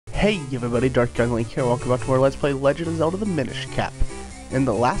Hey everybody, Dark Young Link here. Welcome back to our Let's Play Legend of Zelda: The Minish Cap. In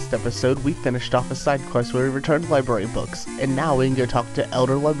the last episode, we finished off a side quest where we returned library books, and now we can go talk to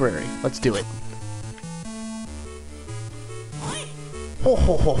Elder Librari. Let's do it. Ho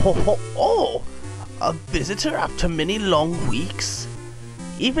ho ho ho ho! Oh! A visitor after many long weeks?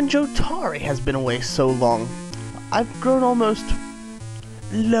 Even Jotari has been away so long. I've grown almost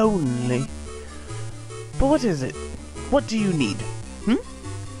lonely. But what is it? What do you need?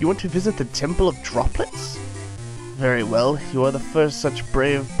 You want to visit the Temple of Droplets? Very well, you are the first such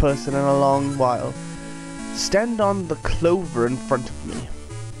brave person in a long while. Stand on the clover in front of me.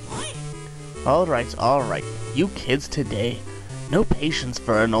 Alright, you kids today. No patience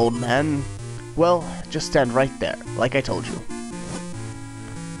for an old man. Well, just stand right there, like I told you.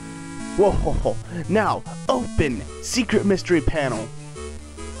 Whoa, ho, ho. Now, open! Secret mystery panel.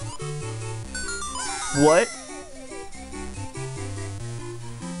 What?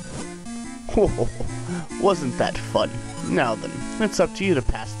 Wasn't that fun? Now then, it's up to you to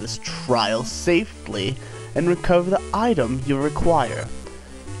pass this trial safely and recover the item you require.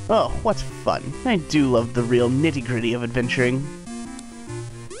 Oh, what's fun. I do love the real nitty-gritty of adventuring.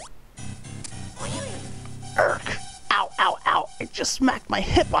 Urk! Ow, ow, ow! I just smacked my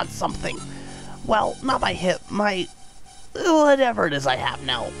hip on something. Well, not my hip, my... whatever it is I have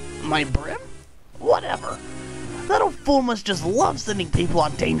now. My brim? Whatever. That old fool must just love sending people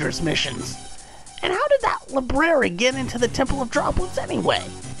on dangerous missions. And how did that library get into the Temple of Droplets anyway?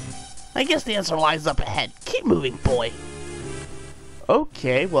 I guess the answer lies up ahead. Keep moving, boy.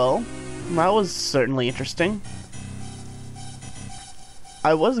 Okay, well, that was certainly interesting.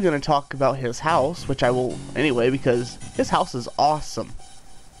 I was going to talk about his house, which I will anyway, because his house is awesome.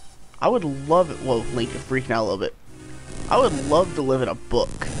 I would love it. Whoa, Link, you're freaking out a little bit. I would love to live in a book.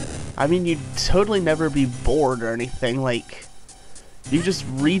 I mean, you'd totally never be bored or anything, like, you just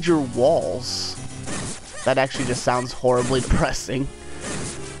read your walls. That actually just sounds horribly depressing.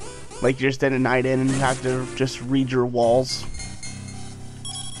 Like, you're just in a night in and you have to just read your walls.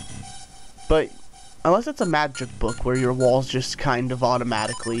 But, unless it's a magic book where your walls just kind of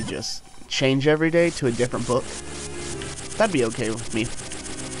automatically just change every day to a different book, that'd be okay with me.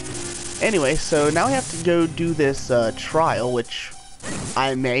 Anyway, so now we have to go do this trial, which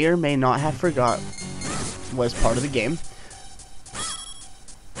I may or may not have forgot was part of the game.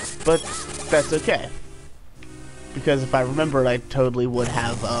 But that's okay. Because if I remembered, I totally would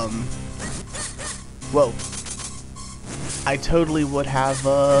have, I totally would have,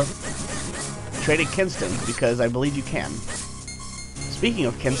 traded Kinstones, because I believe you can. Speaking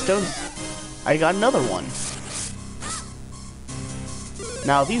of Kinstones, I got another one.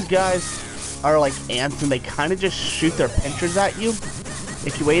 Now, these guys are like ants, and they kind of just shoot their pinchers at you.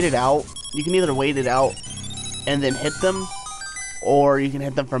 If you wait it out, you can either wait it out and then hit them, or you can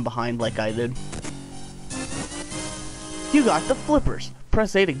hit them from behind like I did. You got the flippers.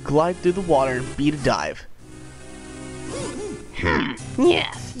 Press A to glide through the water and B to dive.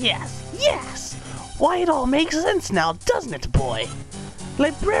 Yes. Why, it all makes sense now, doesn't it, boy?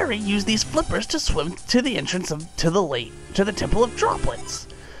 Librari used these flippers to swim to the entrance to the Temple of Droplets.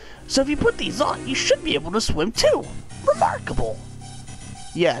 So if you put these on, you should be able to swim too. Remarkable.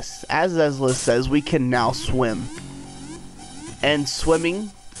 Yes, as Ezla says, we can now swim. And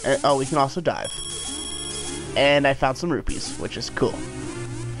swimming, oh, we can also dive. And I found some rupees, which is cool.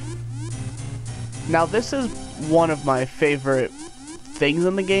 Now, this is one of my favorite things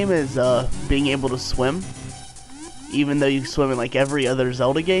in the game, is being able to swim. Even though you swim in like every other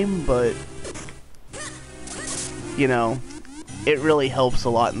Zelda game, but you know, it really helps a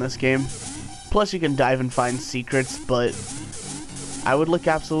lot in this game. Plus, you can dive and find secrets, but I would look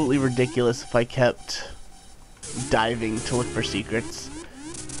absolutely ridiculous if I kept diving to look for secrets.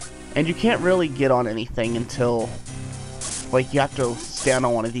 And you can't really get on anything until, like, you have to stand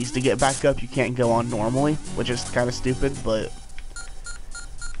on one of these to get back up. You can't go on normally, which is kind of stupid, but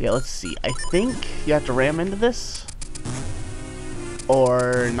yeah, let's see. I think you have to ram into this,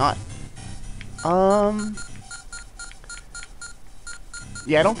 or not.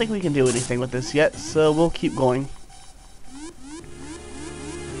 Yeah, I don't think we can do anything with this yet, so we'll keep going.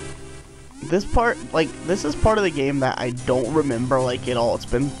 This part, like, this is part of the game that I don't remember, like, at all. It's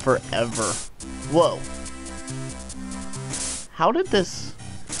been forever. Whoa. How did this...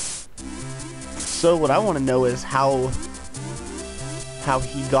 So, what I want to know is how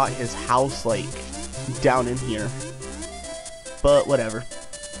he got his house, like, down in here. But, whatever.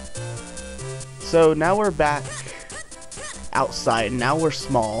 So, now we're back outside. Now we're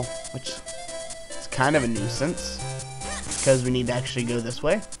small, which is kind of a nuisance, because we need to actually go this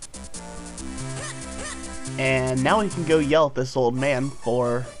way. And now we can go yell at this old man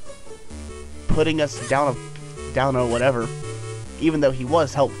for putting us down a whatever, even though he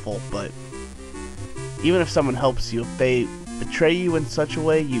was helpful. But even if someone helps you, if they betray you in such a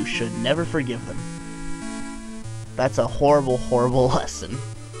way, you should never forgive them. That's a horrible, horrible lesson.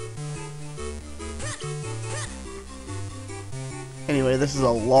 Anyway, this is a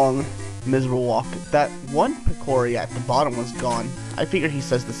long, miserable walk. That one Picori at the bottom was gone. I figure he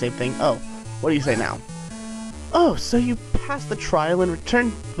says the same thing. Oh, what do you say now? Oh, so you passed the trial and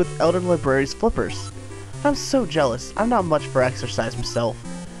returned with Elder Librari's flippers. I'm so jealous. I'm not much for exercise myself.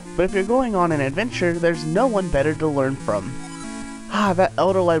 But if you're going on an adventure, there's no one better to learn from. Ah, that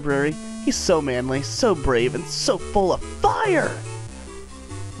Elder Librari. He's so manly, so brave, and so full of fire!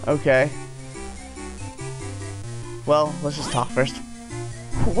 Okay. Well, let's just talk first.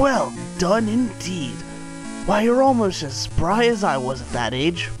 Well done indeed. Why, you're almost as spry as I was at that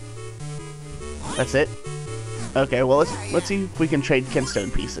age. That's it? Okay, well, let's see if we can trade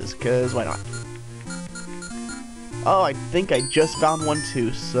Kinstone pieces, because why not? Oh, I think I just found one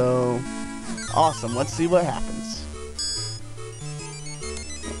too, so... Awesome, let's see what happens.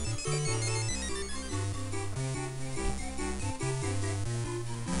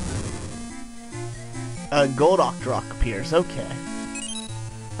 A gold Octorok appears, okay.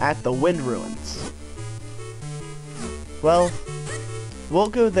 At the Wind Ruins. Well, we'll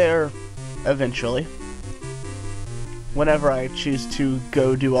go there eventually. Whenever I choose to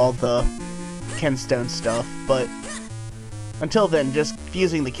go do all the Kinstone stuff, but until then, just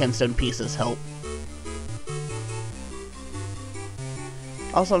fusing the Kinstone pieces help.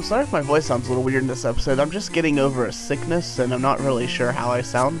 Also, I'm sorry if my voice sounds a little weird in this episode. I'm just getting over a sickness, and I'm not really sure how I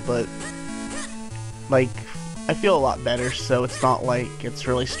sound, but like, I feel a lot better, so it's not like it's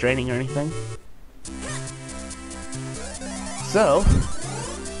really straining or anything. So,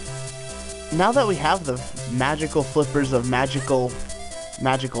 now that we have the magical flippers of magicalness,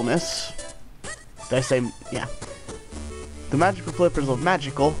 did I say, yeah. The magical flippers of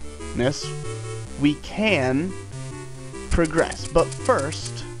magicalness, we can progress. But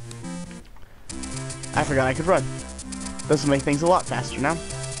first, I forgot I could run. This will make things a lot faster now.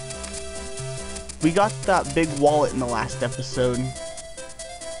 We got that big wallet in the last episode,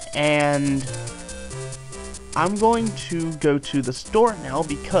 and I'm going to go to the store now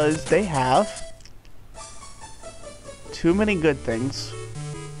because they have too many good things.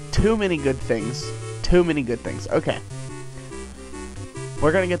 Too many good things. Too many good things. Okay.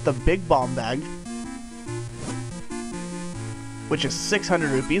 We're gonna get the big bomb bag, which is 600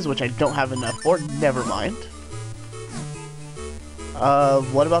 rupees, which I don't have enough for. Never mind.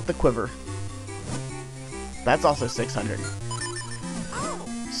 What about the quiver? That's also 600.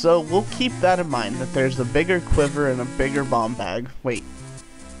 So we'll keep that in mind, that there's a bigger quiver and a bigger bomb bag. Wait.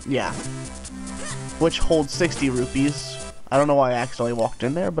 Yeah. Which holds 60 rupees. I don't know why I accidentally walked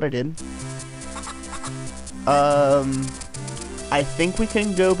in there, but I did. I think we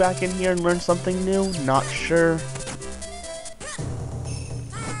can go back in here and learn something new. Not sure.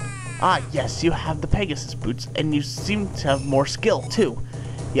 Ah, yes, you have the Pegasus boots, and you seem to have more skill, too.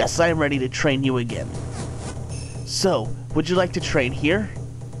 Yes, I am ready to train you again. So, would you like to train here?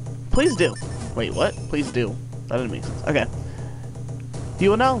 Please do. Wait, what? Please do. That didn't make sense. Okay.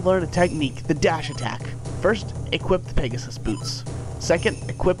 You will now learn a technique, the dash attack. First, equip the Pegasus boots. Second,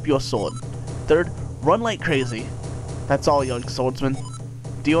 equip your sword. Third, run like crazy. That's all, young swordsman.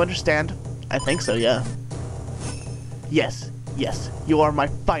 Do you understand? I think so, yeah. Yes, yes, you are my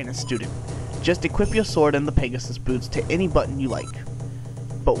finest student. Just equip your sword and the Pegasus boots to any button you like.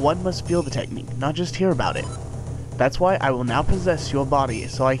 But one must feel the technique, not just hear about it. That's why I will now possess your body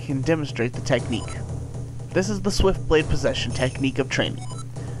so I can demonstrate the technique. This is the Swift Blade Possession technique of training.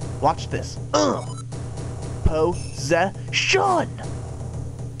 Watch this. Possession!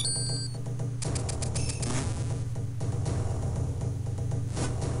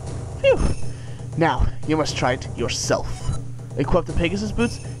 Phew. Now, you must try it yourself. Equip the Pegasus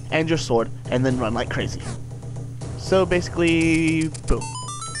boots and your sword, and then run like crazy. So basically, boom.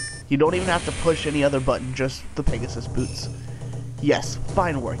 You don't even have to push any other button, just the Pegasus boots. Yes,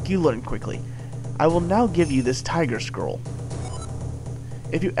 fine work, you learn quickly. I will now give you this tiger scroll.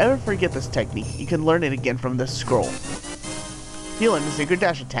 If you ever forget this technique, you can learn it again from this scroll. You learn the secret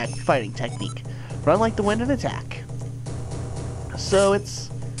dash attack fighting technique. Run like the wind and attack. So it's...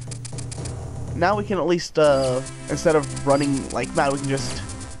 Now we can at least, instead of running like mad, we can just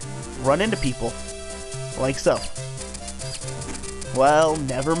run into people. Like so. Well,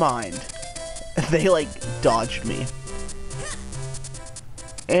 never mind. They, like, dodged me.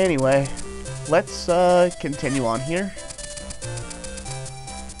 Anyway, let's, continue on here.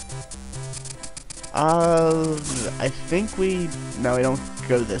 I think we... No, we don't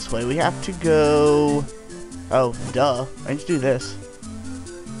go this way. We have to go... Oh, duh. I need to do this.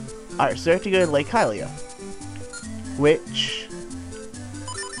 Alright, so we have to go to Lake Hylia. Which...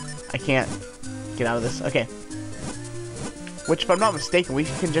 I can't get out of this. Okay. Which, if I'm not mistaken, we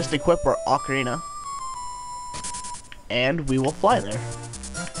can just equip our ocarina. And we will fly there.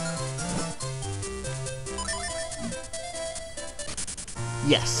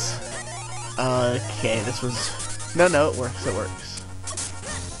 Yes. Okay, this was... No, it works, it works.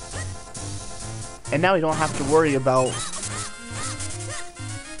 And now we don't have to worry about...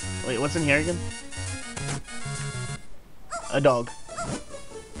 Wait, what's in here again? A dog.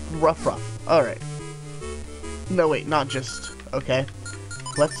 Ruff. Alright. No, wait, not just... Okay.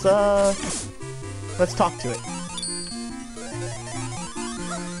 Let's talk to it.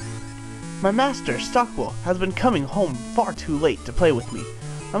 My master, Stockwell, has been coming home far too late to play with me.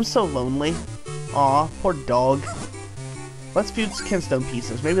 I'm so lonely. Aw, poor dog. Let's fuse kinstone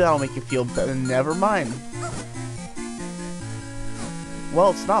pieces. Maybe that'll make you feel better. Never mind.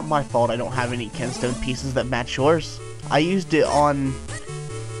 Well, it's not my fault I don't have any kinstone pieces that match yours. I used it on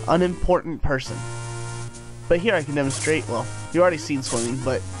unimportant person. But here I can demonstrate. Well, you've already seen swimming,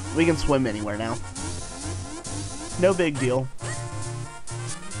 but we can swim anywhere now. No big deal.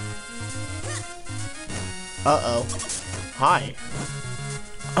 Uh-oh. Hi.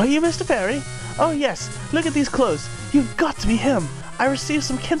 Are you Mr. Fairy? Oh yes, look at these clothes. You've got to be him. I received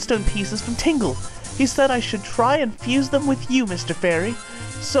some kinstone pieces from Tingle. He said I should try and fuse them with you, Mr. Fairy.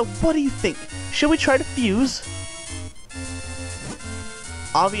 So what do you think? Should we try to fuse?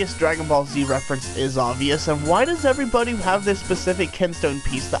 Obvious Dragon Ball Z reference is obvious, and why does everybody have this specific kinstone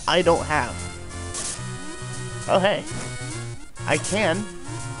piece that I don't have? Oh hey. I can.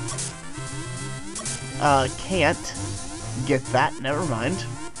 Can't get that, never mind.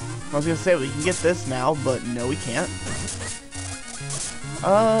 I was gonna say we can get this now, but no we can't.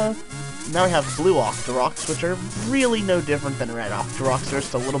 Now we have blue Octoroks, which are really no different than red Octoroks, they're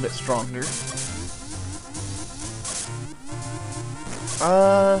just a little bit stronger.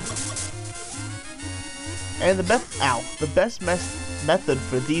 And the best method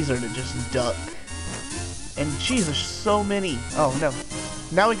for these are to just duck. And geez, there's so many. Oh no.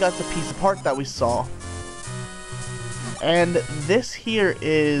 Now we got the piece of heart that we saw. And this here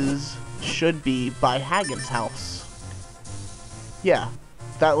should be by Hagen's house. Yeah,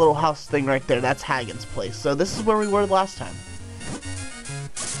 that little house thing right there, that's Hagen's place. So this is where we were last time.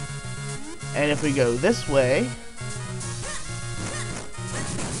 And if we go this way,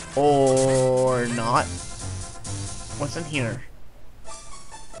 or not, what's in here?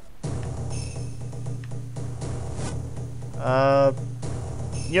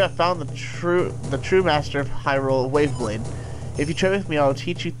 You have found the true master of Hyrule Waveblade. If you trade with me, I'll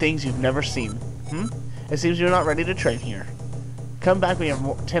teach you things you've never seen. It seems you're not ready to trade here. Come back when you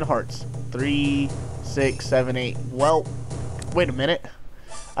have 10 hearts. 3, 6, 7, 8. Well, wait a minute.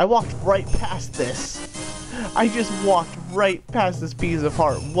 I walked right past this. I just walked right past this piece of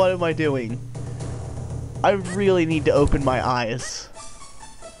heart. What am I doing? I really need to open my eyes.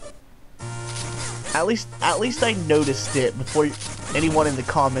 At least I noticed it before anyone in the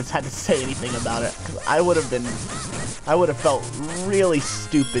comments had to say anything about it, because I would have felt really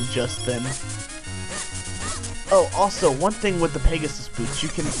stupid just then. Oh, also, one thing with the Pegasus boots, you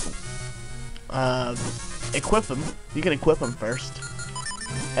can equip them. You can equip them first,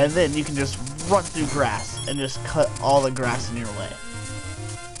 and then you can just run through grass and just cut all the grass in your way.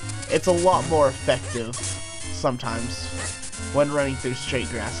 It's a lot more effective sometimes when running through straight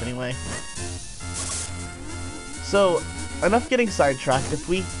grass anyway. So, enough getting sidetracked. If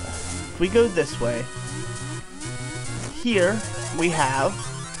we go this way, here we have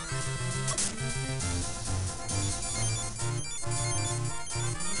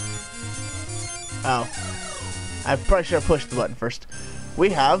I probably should have pushed the button first. We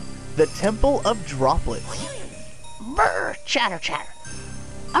have the Temple of Droplets. Brr, chatter.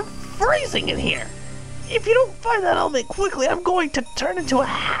 I'm freezing in here. If you don't find that element quickly, I'm going to turn into a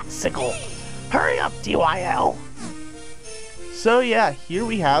hatsicle. Hurry up, DYL. So yeah, here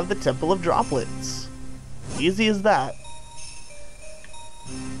we have the Temple of Droplets. Easy as that.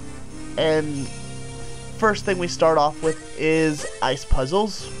 And first thing we start off with is ice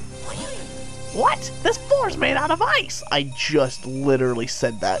puzzles. What? This floor's made out of ice! I just literally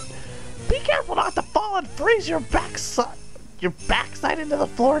said that. Be careful not to fall and freeze your backside into the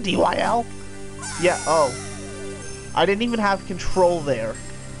floor, DYL. Yeah, oh. I didn't even have control there.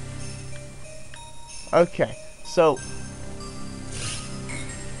 Okay, so...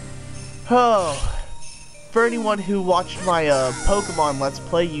 Oh, for anyone who watched my Pokemon Let's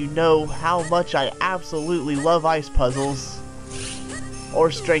Play, you know how much I absolutely love ice puzzles.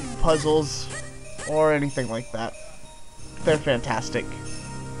 or strength puzzles, or anything like that. They're fantastic.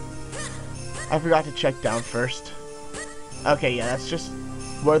 I forgot to check down first. Okay, yeah, that's just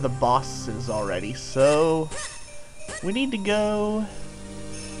where the boss is already. So we need to go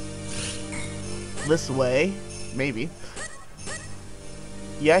this way, maybe.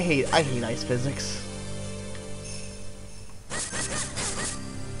 Yeah, I hate ice physics.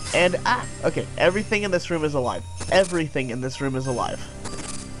 And okay, everything in this room is alive. Everything in this room is alive.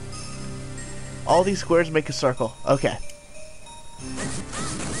 All these squares make a circle. Okay.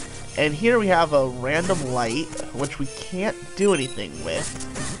 And here we have a random light, which we can't do anything with.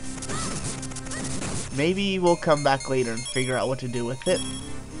 Maybe we'll come back later and figure out what to do with it.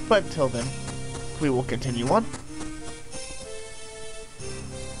 But until then, we will continue on.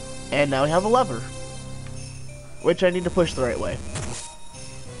 And now we have a lever, which I need to push the right way.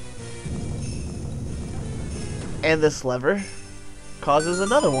 And this lever causes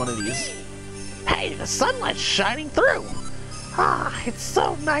another one of these. Hey, the sunlight's shining through. Ah, it's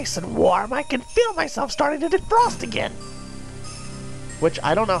so nice and warm. I can feel myself starting to defrost again. Which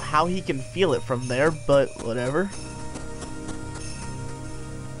I don't know how he can feel it from there, but whatever.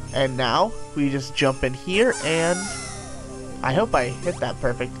 And now we just jump in here, and I hope I hit that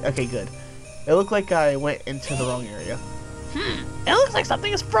perfect. Okay, good. It looked like I went into the wrong area. It looks like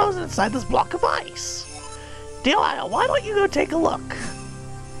something is frozen inside this block of ice. Delia, why don't you go take a look?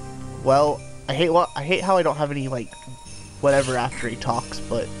 Well, I hate how I don't have any, like, whatever after he talks,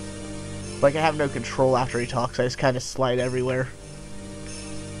 but like I have no control after he talks. I just kind of slide everywhere.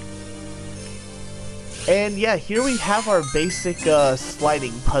 And yeah, here we have our basic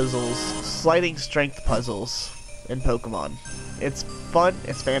sliding puzzles, sliding strength puzzles in Pokemon. It's fun,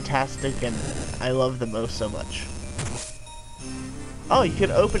 it's fantastic, and I love them most so much. Oh, you can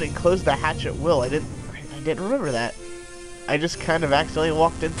open and close the hatch at will. I didn't remember that. I just kind of accidentally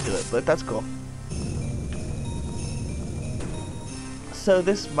walked into it, but that's cool. So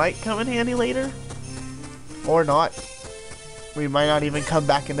this might come in handy later, or not. We might not even come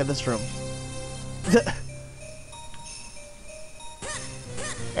back into this room.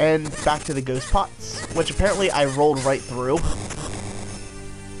 And back to the ghost pots, which apparently I rolled right through.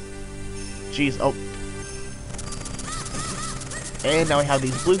 Jeez, oh. And now we have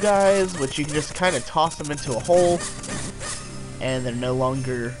these blue guys, which you can just kind of toss them into a hole, and they're no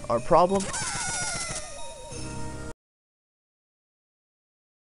longer our problem.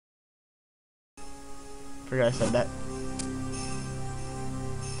 Forgot I said that.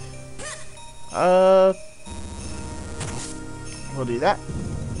 We'll do that.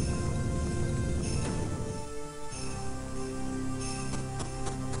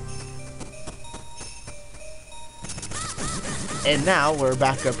 And now we're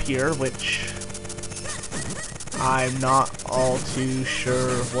back up here, which I'm not all too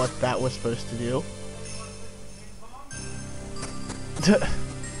sure what that was supposed to do.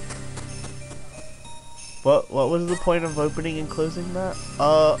 What was the point of opening and closing that?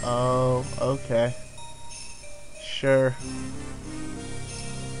 Oh, okay. Sure.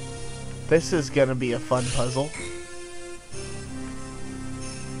 This is gonna be a fun puzzle.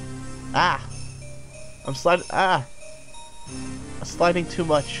 Ah! I'm sliding too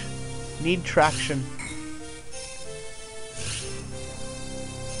much. Need traction.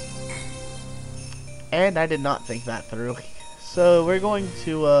 And I did not think that through. So we're going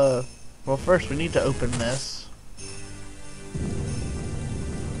to, well, first we need to open this.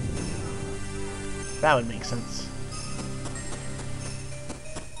 That would make sense.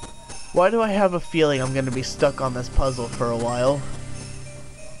 Why do I have a feeling I'm going to be stuck on this puzzle for a while?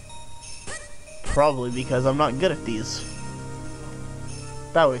 Probably because I'm not good at these.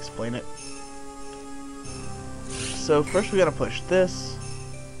 That would explain it. So first we're going to push this.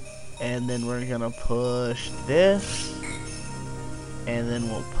 And then we're going to push this. And then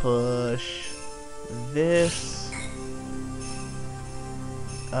we'll push this.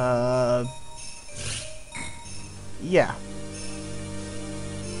 Yeah.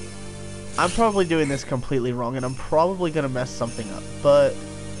 I'm probably doing this completely wrong, and I'm probably gonna mess something up, but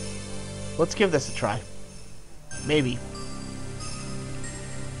let's give this a try. Maybe.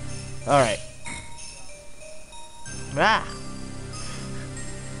 Alright. Ah!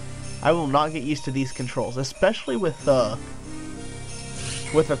 I will not get used to these controls, especially with a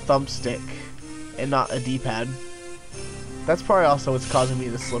thumbstick and not a D-pad. That's probably also what's causing me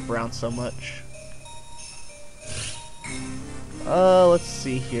to slip around so much. Let's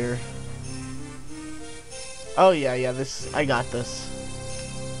see here. Oh yeah, I got this.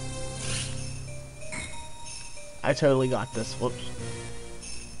 I totally got this. Whoops.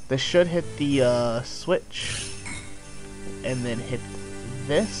 This should hit the switch, and then hit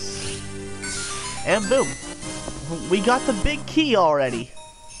this. And boom. We got the big key already.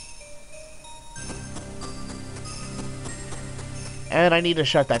 And I need to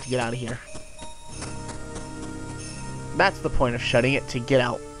shut that to get out of here. That's the point of shutting it, to get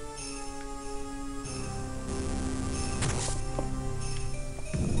out.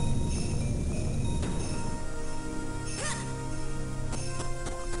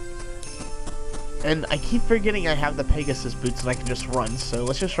 And I keep forgetting I have the Pegasus boots and I can just run, so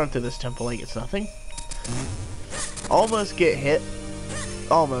let's just run through this temple like it's nothing. Almost get hit.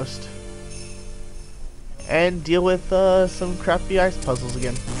 Almost. And deal with some crappy ice puzzles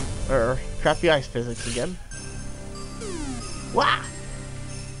again. Or crappy ice physics again. Wah!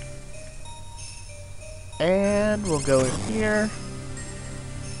 And we'll go in here.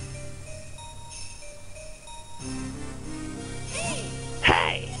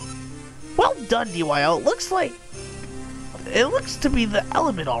 Hey! Well done, DYO. It looks to be the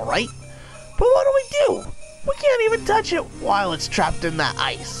element, alright. But what do we do? We can't even touch it while it's trapped in that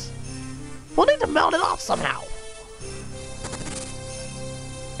ice. We'll need to melt it off somehow.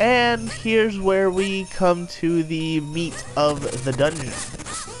 And here's where we come to the meat of the dungeon,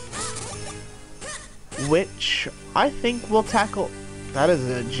 which I think we'll tackle. That is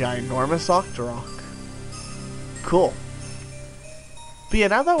a ginormous Octorok. Cool. But yeah,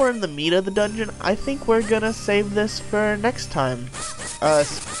 now that we're in the meat of the dungeon, I think we're gonna save this for next time.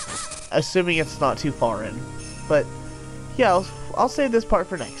 Assuming it's not too far in. But yeah, I'll save this part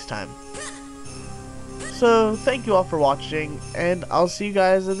for next time. So, thank you all for watching, and I'll see you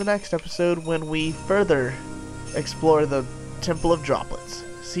guys in the next episode when we further explore the Temple of Droplets.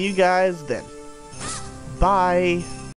 See you guys then. Bye!